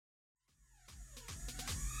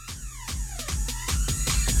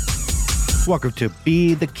Welcome to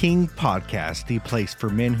Be the King Podcast, the place for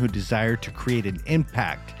men who desire to create an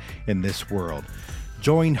impact in this world.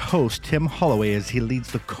 Join host Tim Holloway as he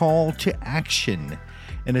leads the call to action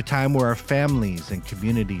in a time where our families and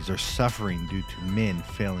communities are suffering due to men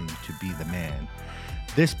failing to be the man.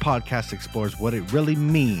 This podcast explores what it really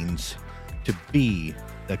means to be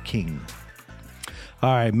the king.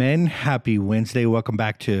 All right, men, happy Wednesday. Welcome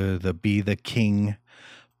back to the Be the King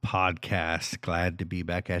podcast. Glad to be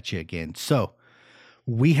back at you again. So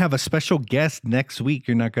we have a special guest next week.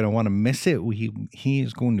 You're not going to want to miss it. He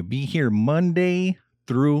is going to be here Monday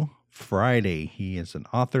through Friday. He is an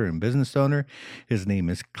author and business owner. His name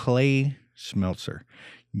is Clay Schmelzer.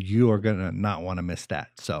 You are going to not want to miss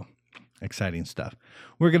that. So exciting stuff.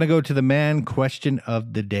 We're going to go to the man question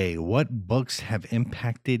of the day. What books have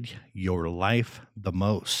impacted your life the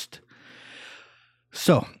most?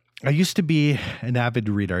 So I used to be an avid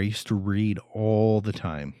reader. I used to read all the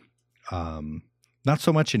time. Not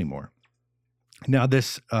so much anymore. Now,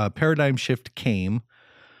 this paradigm shift came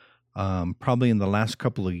probably in the last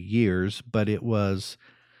couple of years, but it was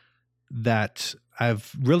that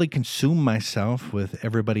I've really consumed myself with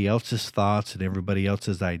everybody else's thoughts and everybody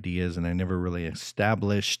else's ideas, and I never really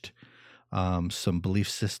established some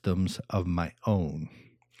belief systems of my own.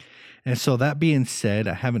 And so that being said,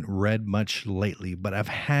 I haven't read much lately, but I've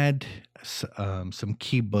had some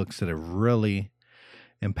key books that have really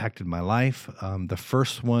impacted my life. The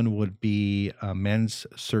first one would be Man's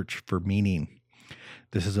Search for Meaning.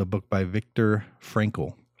 This is a book by Viktor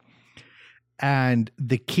Frankl. And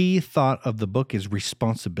the key thought of the book is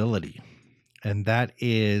responsibility. And that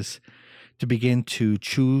is to begin to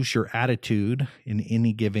choose your attitude in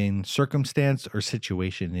any given circumstance or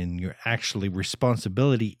situation. And your actually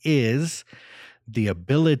responsibility is the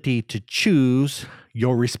ability to choose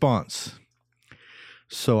your response.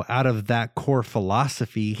 So out of that core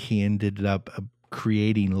philosophy, he ended up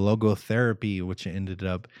creating logotherapy, which ended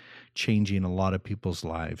up changing a lot of people's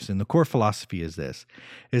lives. And the core philosophy is this,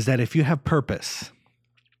 is that if you have purpose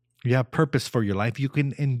for your life, you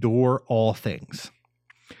can endure all things.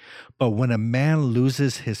 But when a man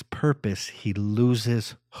loses his purpose, he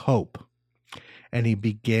loses hope and he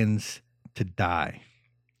begins to die.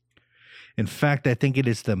 In fact, I think it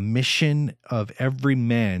is the mission of every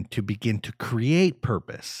man to begin to create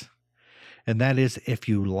purpose. And that is, if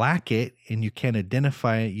you lack it and you can't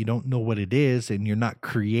identify it, you don't know what it is, and you're not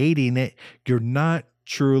creating it, you're not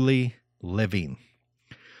truly living.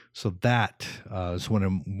 So that is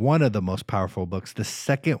one of the most powerful books. The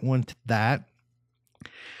second one to that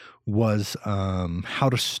was How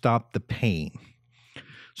to Stop the Pain.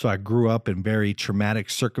 So I grew up in very traumatic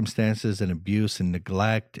circumstances and abuse and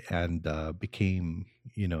neglect, and became,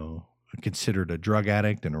 considered a drug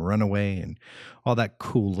addict and a runaway and all that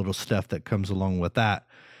cool little stuff that comes along with that.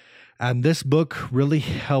 And this book really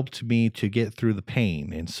helped me to get through the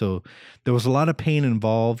pain. And so there was a lot of pain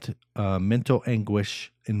involved, mental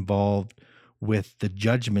anguish involved with the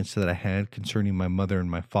judgments that I had concerning my mother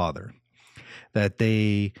and my father. That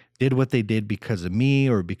they did what they did because of me,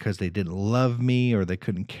 or because they didn't love me, or they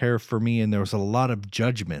couldn't care for me. And there was a lot of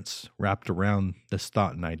judgments wrapped around this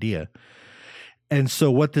thought and idea. And so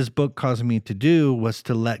what this book caused me to do was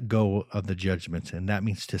to let go of the judgments. And that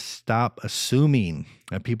means to stop assuming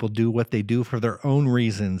that people do what they do for their own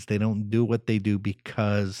reasons. They don't do what they do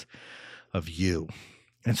because of you.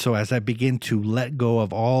 And so as I begin to let go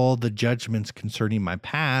of all the judgments concerning my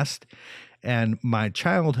past and my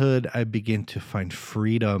childhood, I begin to find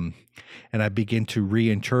freedom, and I begin to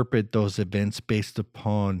reinterpret those events based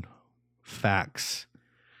upon facts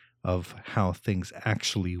of how things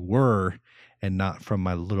actually were, and not from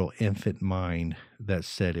my little infant mind that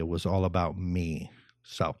said it was all about me.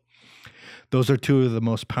 So those are two of the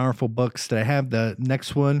most powerful books that I have. The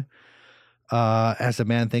next one, As a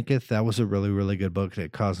Man Thinketh, that was a really, really good book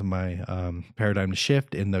that caused my paradigm to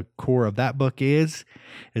shift. And the core of that book is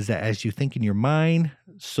that as you think in your mind,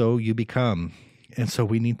 so you become. And so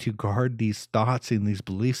we need to guard these thoughts and these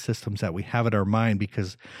belief systems that we have in our mind,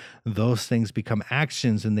 because those things become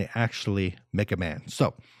actions and they actually make a man.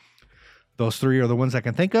 So those three are the ones I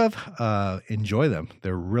can think of. Enjoy them.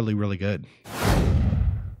 They're really, really good.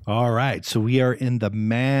 All right. So we are in the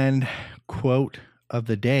man quote of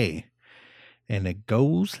the day. And it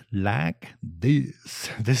goes like this.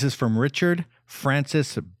 This is from Richard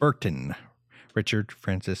Francis Burton. Richard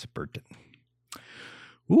Francis Burton.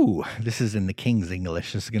 Ooh, this is in the King's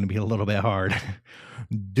English. This is going to be a little bit hard.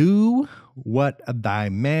 Do what thy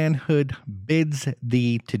manhood bids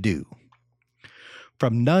thee to do.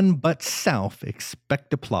 From none but self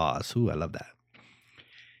expect applause. Ooh, I love that.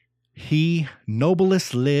 He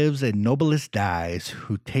noblest lives and noblest dies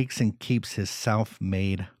who takes and keeps his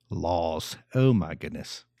self-made laws. Oh my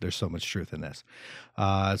goodness. There's so much truth in this.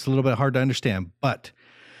 It's a little bit hard to understand, but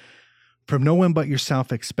from no one but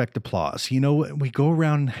yourself expect applause. You know, we go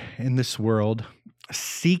around in this world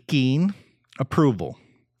seeking approval,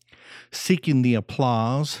 seeking the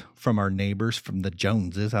applause from our neighbors, from the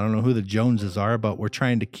Joneses. I don't know who the Joneses are, but we're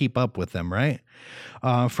trying to keep up with them, right?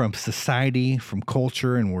 From society, from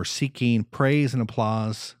culture, and we're seeking praise and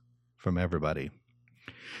applause from everybody.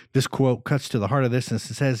 This quote cuts to the heart of this and it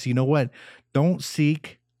says, you know what? Don't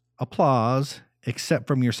seek applause except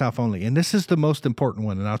from yourself only. And this is the most important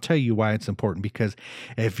one. And I'll tell you why it's important, because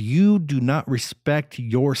if you do not respect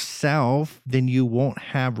yourself, then you won't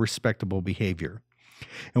have respectable behavior.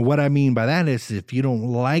 And what I mean by that is if you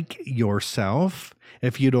don't like yourself,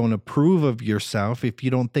 if you don't approve of yourself, if you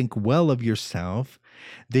don't think well of yourself,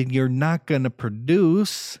 then you're not going to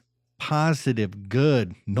produce positive,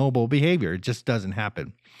 good, noble behavior. It just doesn't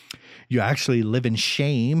happen. You actually live in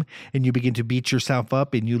shame and you begin to beat yourself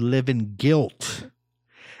up and you live in guilt.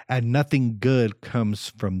 And nothing good comes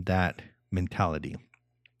from that mentality.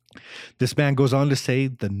 This man goes on to say,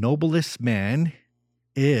 the noblest man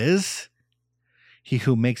is he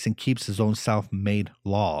who makes and keeps his own self-made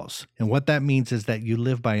laws. And what that means is that you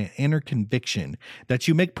live by an inner conviction that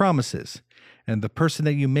you make promises. And the person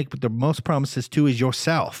that you make the most promises to is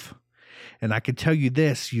yourself. And I can tell you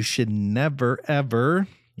this, you should never, ever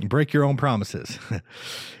break your own promises.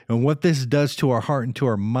 And what this does to our heart and to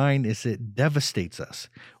our mind is it devastates us.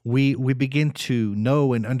 We begin to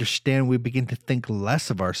know and understand, we begin to think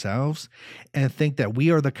less of ourselves and think that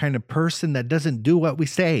we are the kind of person that doesn't do what we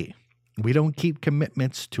say. We don't keep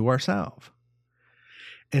commitments to ourselves.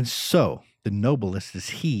 And so the noblest is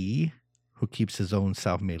he who keeps his own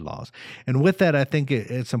self-made laws. And with that, I think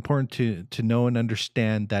it's important to know and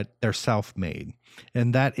understand that they're self-made.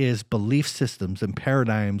 And that is belief systems and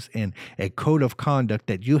paradigms and a code of conduct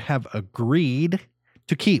that you have agreed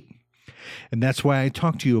to keep. And that's why I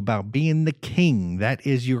talk to you about being the king. That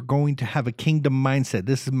is, you're going to have a kingdom mindset.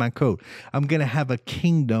 This is my code. I'm going to have a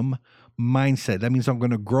kingdom mindset. That means I'm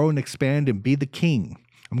going to grow and expand and be the king.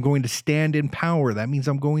 I'm going to stand in power. That means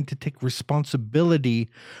I'm going to take responsibility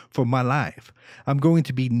for my life. I'm going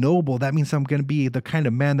to be noble. That means I'm going to be the kind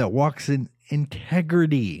of man that walks in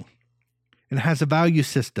integrity and has a value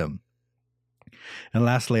system. And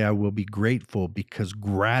lastly, I will be grateful, because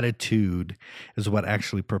gratitude is what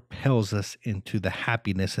actually propels us into the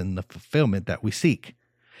happiness and the fulfillment that we seek.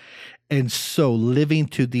 And so living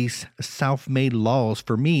to these self-made laws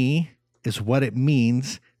for me is what it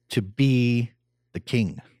means to be the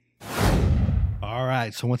king. All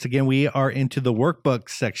right. So once again, we are into the workbook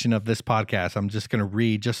section of this podcast. I'm just going to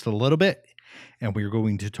read just a little bit and we're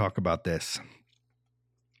going to talk about this.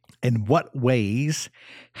 In what ways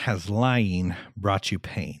has lying brought you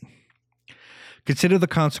pain? Consider the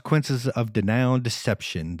consequences of denial and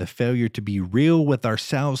deception. The failure to be real with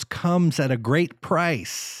ourselves comes at a great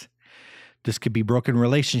price. This could be broken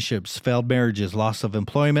relationships, failed marriages, loss of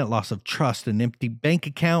employment, loss of trust, an empty bank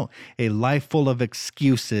account, a life full of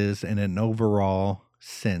excuses, and an overall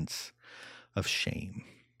sense of shame.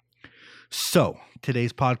 So,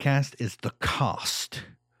 today's podcast is the cost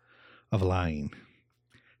of lying.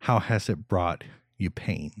 How has it brought you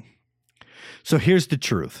pain? So here's the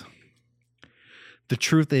truth. The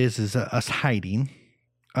truth is us hiding,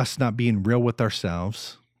 us not being real with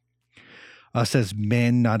ourselves, us as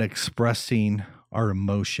men not expressing our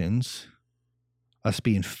emotions, us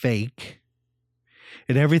being fake,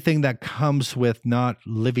 and everything that comes with not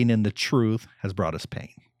living in the truth has brought us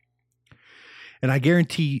pain. And I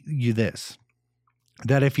guarantee you this,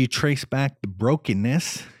 that if you trace back the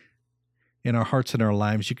brokenness in our hearts and our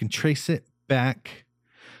lives, you can trace it back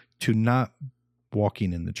to not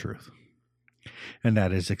walking in the truth. And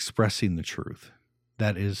that is expressing the truth.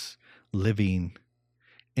 That is living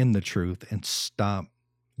in the truth, and stop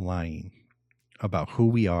lying about who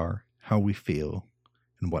we are, how we feel,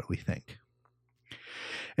 and what we think.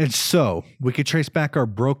 And so we could trace back our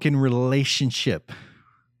broken relationship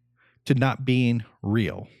to not being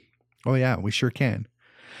real. Oh yeah, we sure can.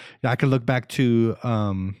 I can look back to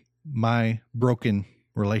my broken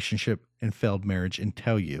relationship and failed marriage and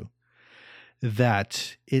tell you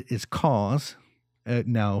that it is caused,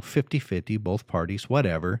 now 50-50, both parties,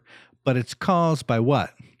 whatever, but it's caused by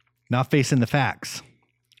what? Not facing the facts.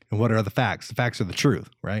 And what are the facts? The facts are the truth,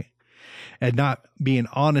 right? And not being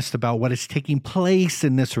honest about what is taking place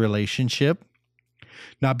in this relationship,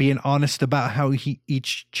 not being honest about how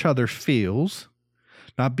each other feels,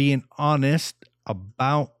 not being honest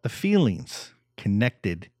about the feelings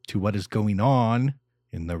connected to what is going on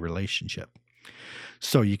in the relationship.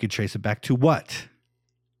 So you could trace it back to what?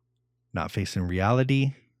 Not facing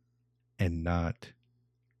reality and not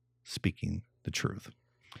speaking the truth.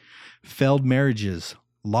 Failed marriages,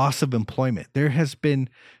 loss of employment. There has been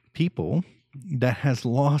people that has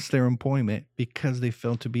lost their employment because they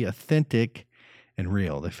failed to be authentic and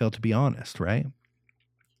real. They failed to be honest, right?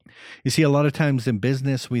 You see, a lot of times in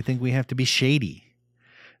business, we think we have to be shady,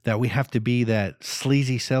 that we have to be that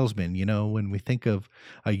sleazy salesman, when we think of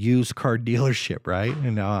a used car dealership, right?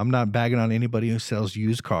 And I'm not bagging on anybody who sells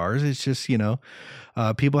used cars. It's just,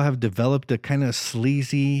 people have developed a kind of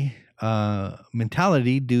sleazy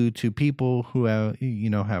mentality due to people who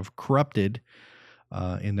have corrupted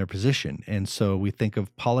in their position. And so we think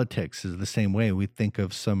of politics as the same way. We think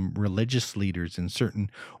of some religious leaders in certain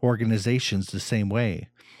organizations the same way.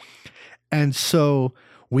 And so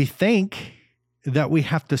we think that we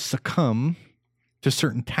have to succumb to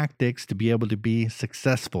certain tactics to be able to be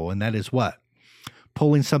successful. And that is what?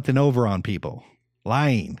 Pulling something over on people,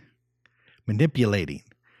 lying, manipulating,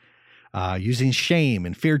 using shame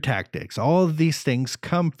and fear tactics. All of these things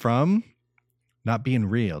come from not being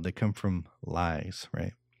real. They come from lies,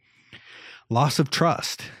 right? Loss of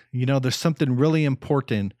trust. There's something really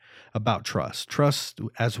important about trust. Trust,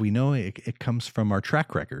 as we know, it comes from our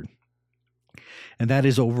track record. And that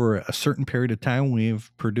is over a certain period of time,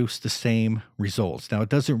 we've produced the same results. Now, it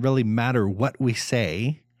doesn't really matter what we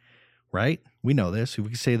say, right? We know this. We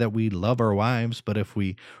can say that we love our wives, but if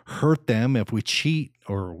we hurt them, if we cheat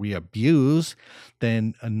or we abuse,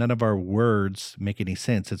 then none of our words make any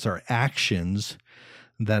sense. It's our actions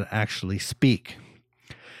that actually speak.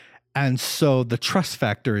 And so the trust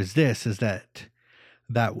factor is this, is that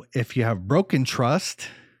if you have broken trust,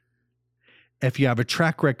 if you have a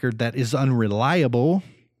track record that is unreliable,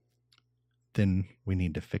 then we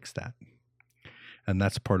need to fix that. And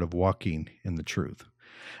that's part of walking in the truth.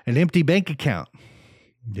 An empty bank account.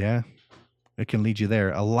 Yeah, it can lead you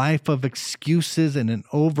there. A life of excuses and an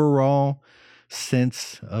overall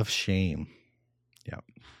sense of shame. Yeah.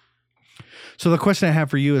 So the question I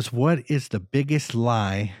have for you is, what is the biggest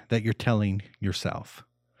lie that you're telling yourself?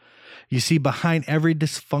 You see, behind every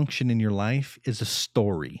dysfunction in your life is a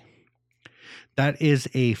story. That is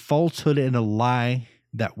a falsehood and a lie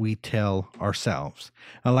that we tell ourselves.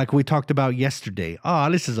 And like we talked about yesterday,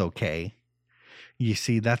 this is okay. You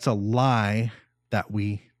see, that's a lie that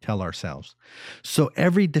we tell ourselves. So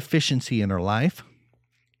every deficiency in our life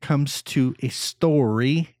comes to a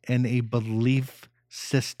story and a belief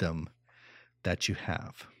system that you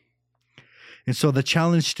have. And so the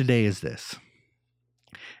challenge today is this,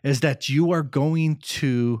 is that you are going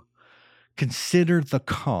to consider the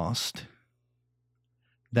cost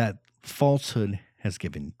that falsehood has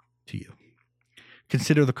given to you.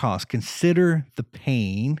 Consider the cost. Consider the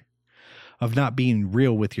pain of not being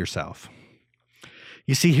real with yourself.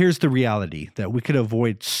 You see, here's the reality, that we could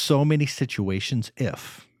avoid so many situations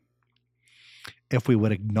if we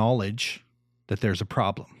would acknowledge that there's a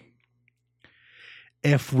problem.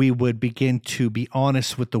 If we would begin to be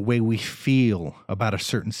honest with the way we feel about a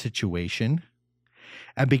certain situation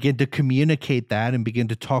and begin to communicate that and begin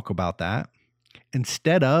to talk about that,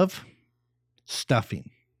 instead of stuffing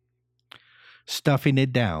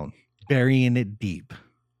it down, burying it deep,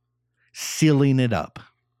 sealing it up,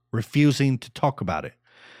 refusing to talk about it.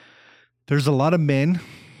 There's a lot of men,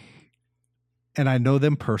 and I know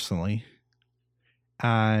them personally,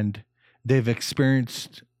 and they've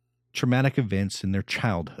experienced traumatic events in their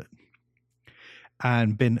childhood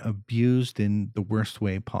and been abused in the worst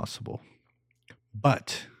way possible.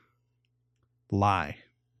 But lie,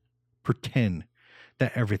 pretend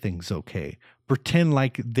that everything's okay. Pretend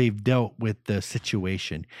like they've dealt with the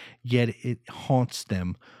situation, yet it haunts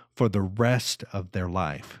them for the rest of their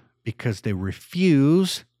life because they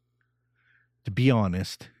refuse to be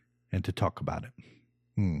honest and to talk about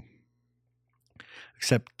it.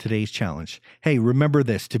 Accept today's challenge. Hey, remember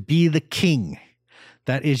this, to be the king.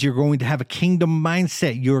 That is, you're going to have a kingdom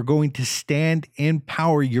mindset. You're going to stand in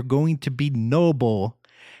power. You're going to be noble,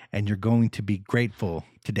 and you're going to be grateful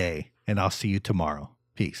today. And I'll see you tomorrow.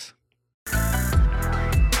 Peace.